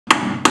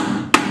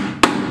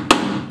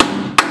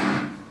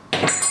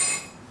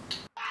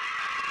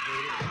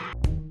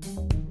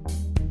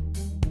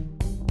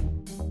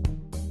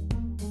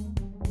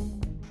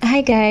Hi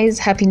guys,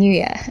 Happy New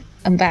Year.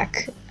 I'm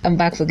back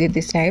for good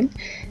this time.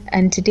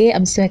 And today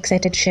I'm so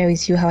excited to share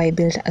with you how I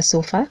built a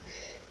sofa.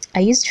 I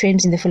used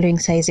frames in the following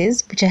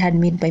sizes, which I had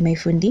made by my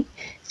fundi,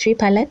 3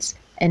 pallets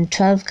and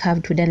 12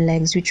 carved wooden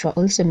legs, which were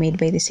also made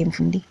by the same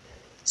fundi.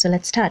 So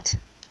let's start.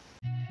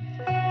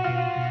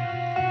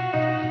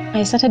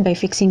 I started by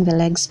fixing the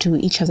legs to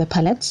each of the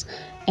pallets.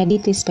 I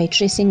did this by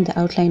tracing the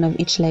outline of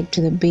each leg to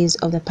the base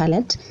of the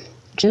pallet,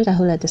 drilled a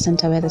hole at the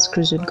center where the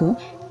screws would go,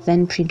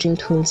 then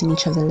pre-drilled holes in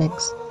each of the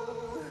legs.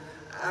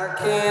 I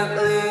can't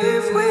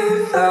live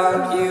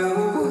without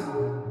you.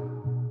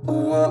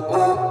 Oh,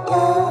 oh,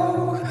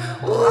 oh,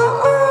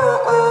 oh,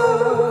 oh,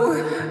 oh.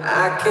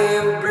 I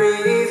can't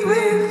breathe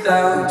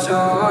without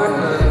your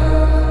love.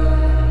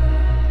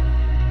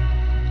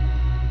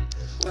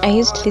 I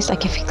used this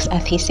Akifix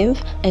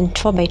adhesive and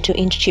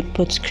 4x2-inch chip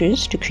bolt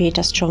screws to create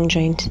a strong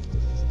joint.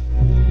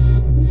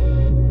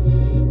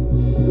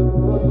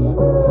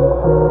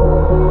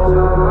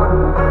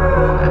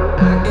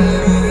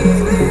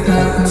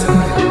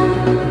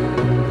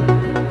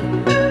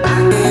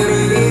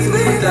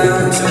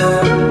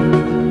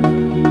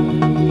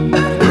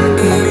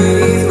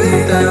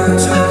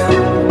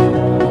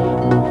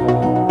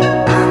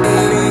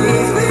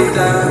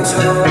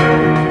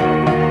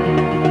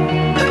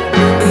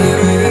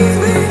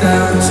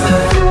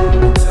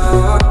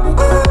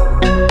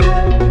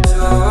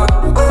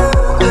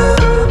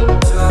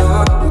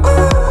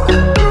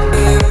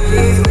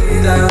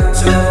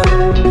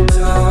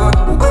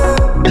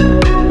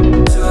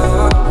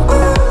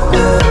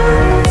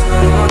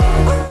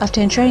 After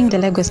ensuring the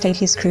leg was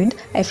tightly screwed,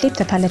 I flipped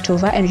the pallet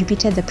over and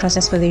repeated the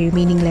process for the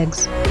remaining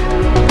legs.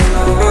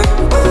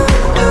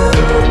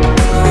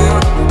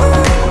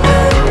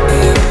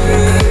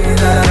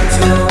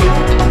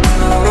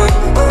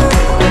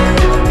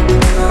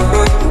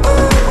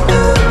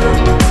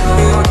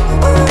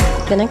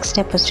 The next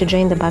step was to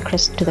join the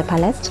backrest to the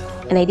pallet,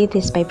 and I did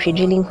this by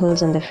pre-drilling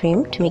holes on the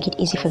frame to make it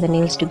easy for the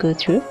nails to go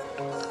through.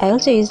 I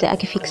also used the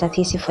Akifix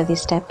adhesive for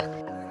this step.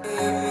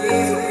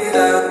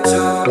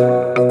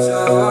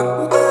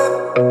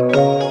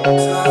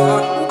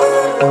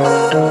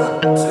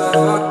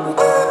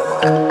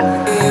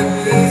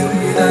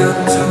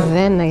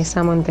 Then I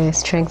summoned the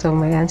strength of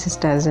my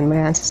ancestors and my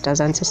ancestors'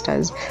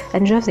 ancestors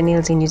and drove the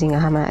nails in using a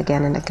hammer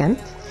again and again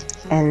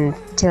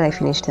until I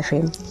finished the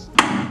frame.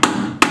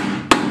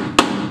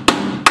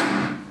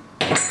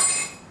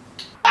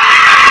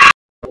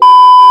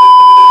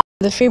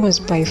 The frame was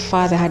by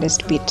far the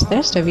hardest bit. The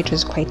rest of it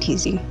was quite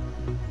easy.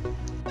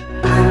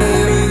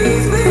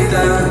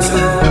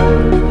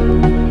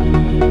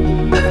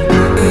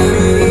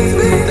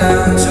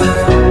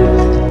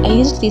 I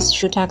used these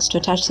shoe tacs to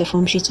attach the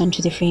foam sheets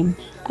onto the frame.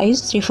 I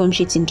used 3 foam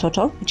sheets in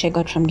total, which I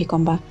got from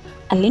Gikomba.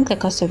 I'll link the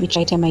cost of each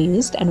item I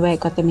used and where I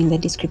got them in the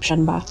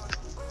description bar.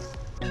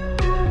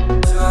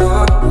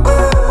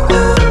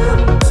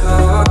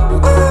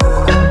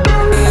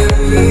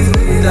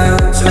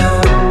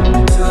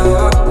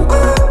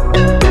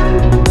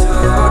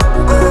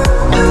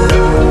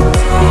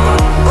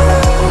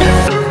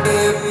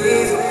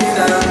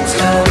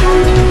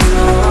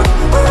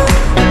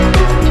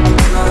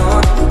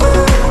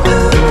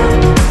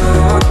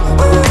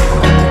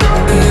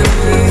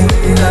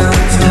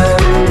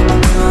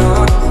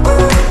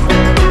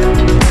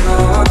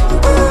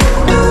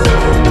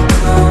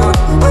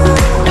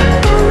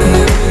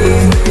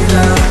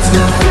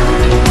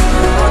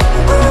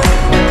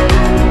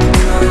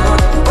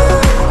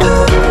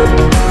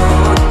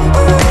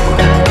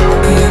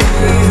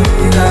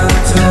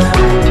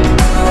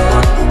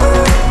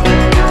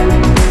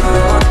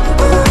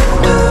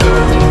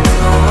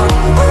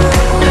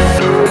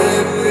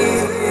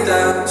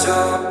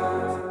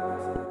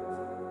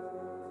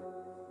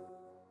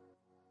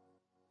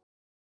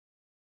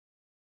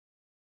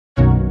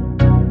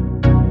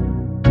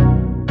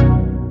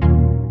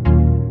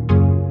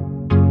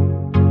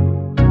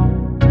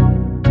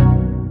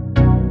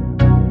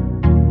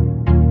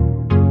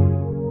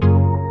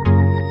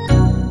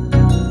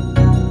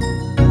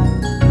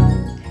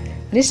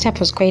 This step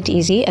was quite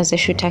easy as the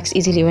shoe tacks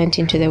easily went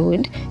into the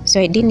wood, so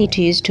I didn't need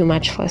to use too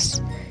much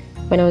force.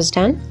 When I was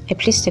done, I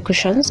placed the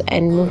cushions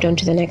and moved on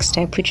to the next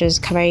step, which was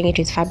covering it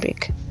with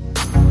fabric.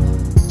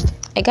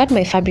 I got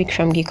my fabric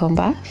from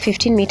Gikomba,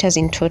 15 meters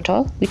in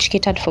total, which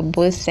catered for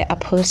both the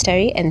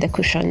upholstery and the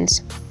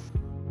cushions.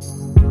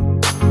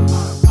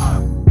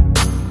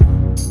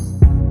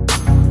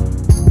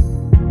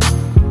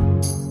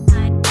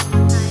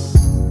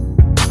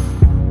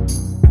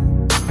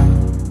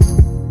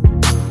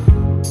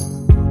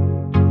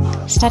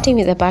 Starting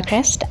with the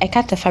backrest, I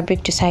cut the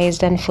fabric to size,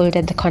 then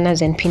folded the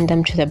corners and pinned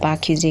them to the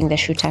back using the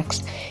shoe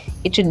tacks.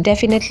 It would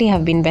definitely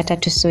have been better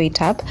to sew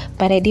it up,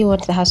 but I didn't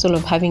want the hassle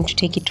of having to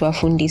take it to a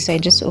fundi, so I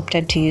just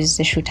opted to use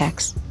the shoe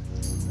tacks.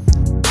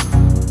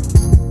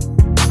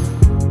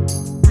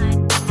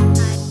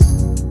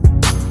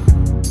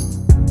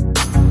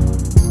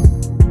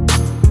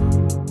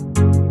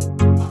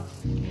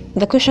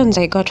 The cushions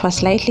I got were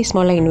slightly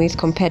smaller in width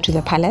compared to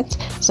the pallets,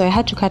 so I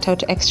had to cut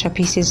out extra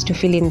pieces to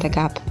fill in the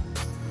gap.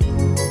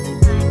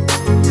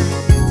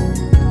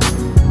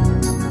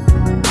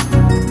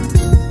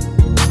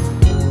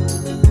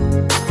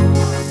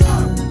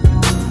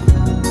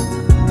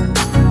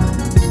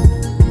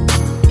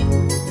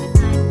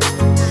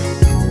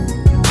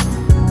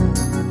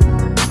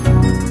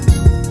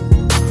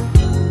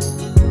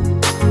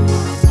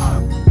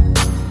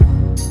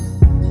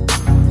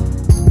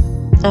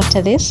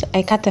 After this,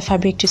 I cut the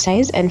fabric to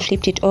size and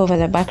flipped it over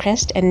the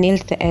backrest and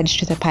nailed the edge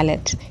to the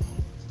pallet.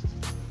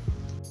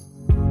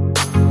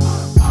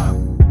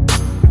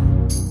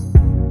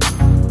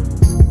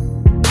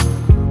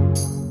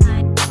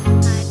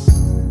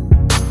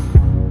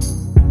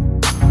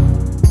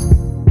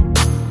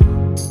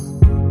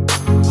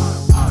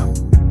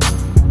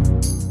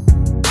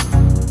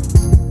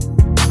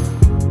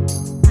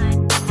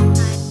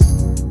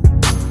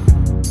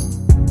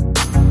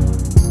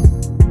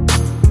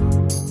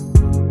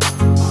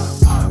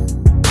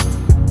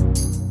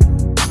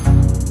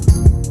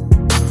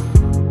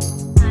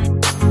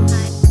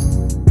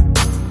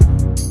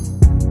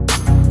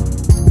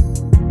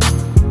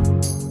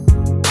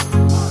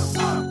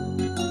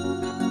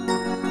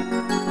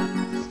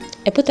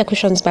 I put the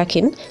cushions back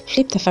in,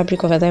 flipped the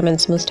fabric over them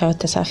and smoothed out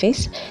the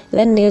surface,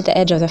 then nailed the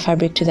edge of the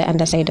fabric to the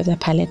underside of the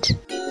pallet.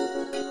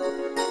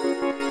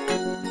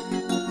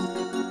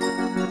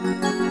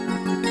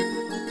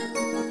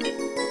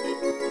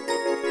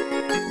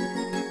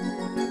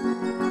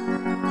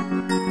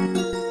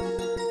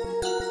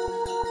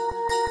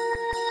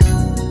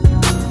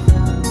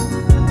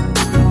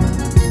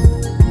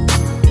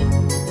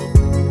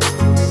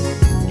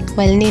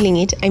 While nailing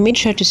it, I made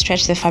sure to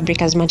stretch the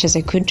fabric as much as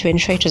I could to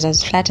ensure it was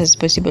as flat as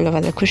possible over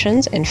the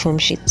cushions and foam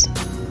sheets.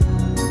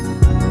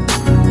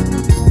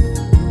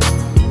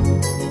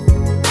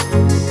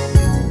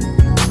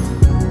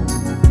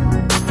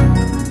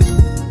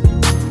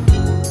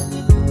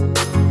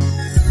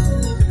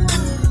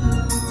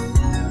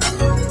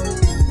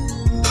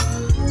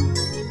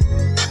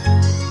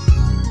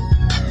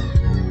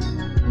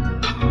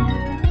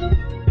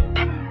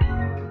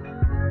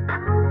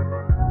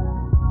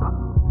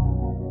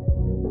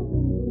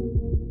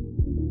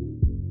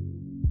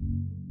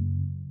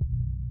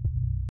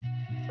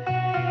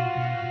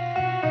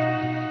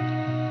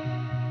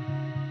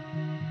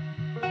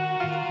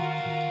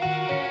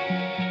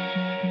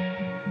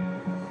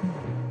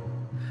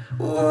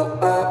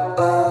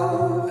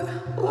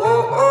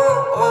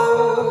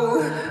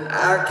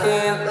 I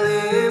can't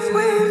live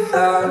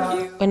without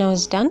you. When I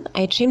was done,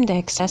 I trimmed the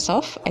excess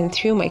off and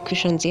threw my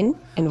cushions in,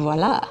 and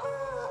voila!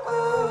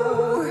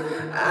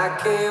 I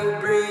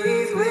can't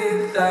breathe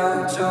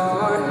without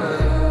your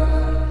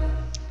love.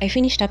 I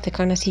finished up the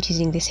corner seat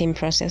using the same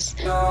process.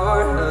 Your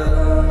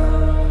love.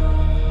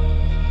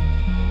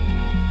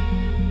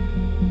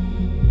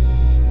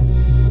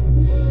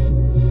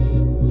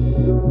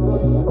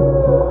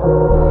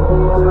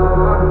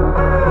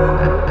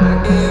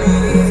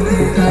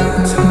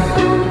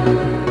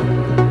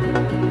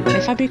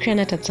 Fabric ran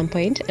out at some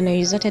point, and I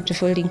resorted to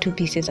folding two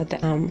pieces at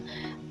the arm.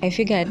 I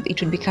figured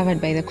it would be covered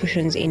by the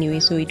cushions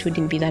anyway, so it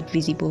wouldn't be that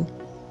visible.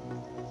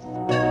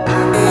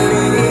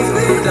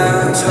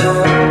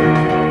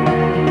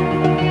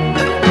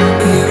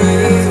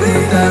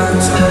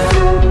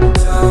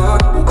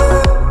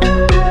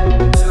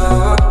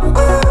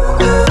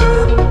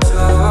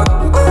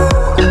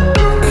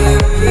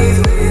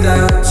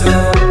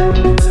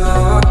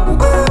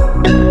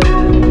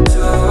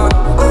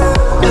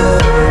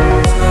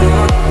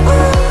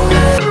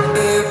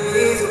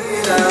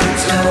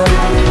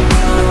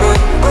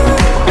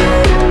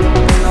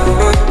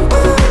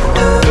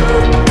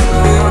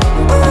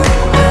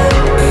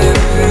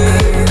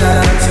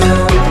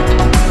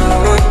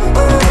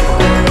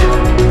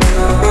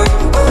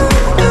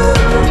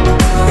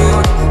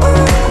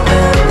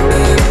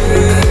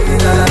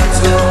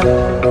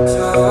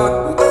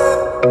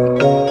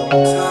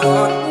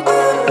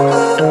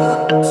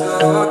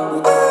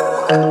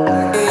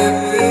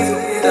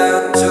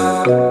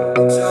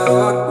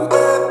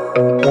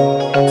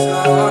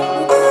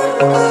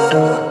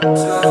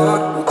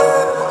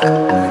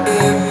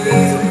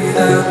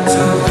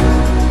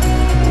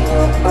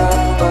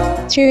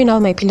 Threw in all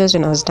my pillows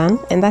when I was done,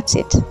 and that's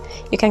it.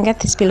 You can get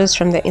these pillows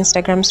from the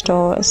Instagram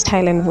store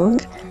Style and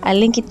Vogue. I'll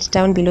link it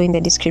down below in the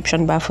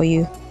description bar for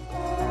you.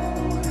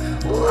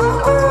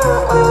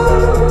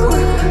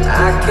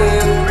 I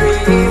can't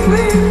breathe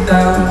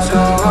without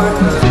your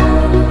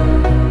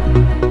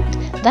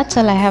love. That's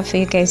all I have for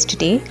you guys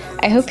today.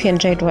 I hope you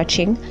enjoyed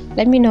watching.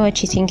 Let me know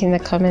what you think in the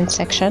comment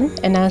section,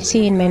 and I'll see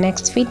you in my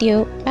next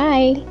video.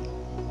 Bye!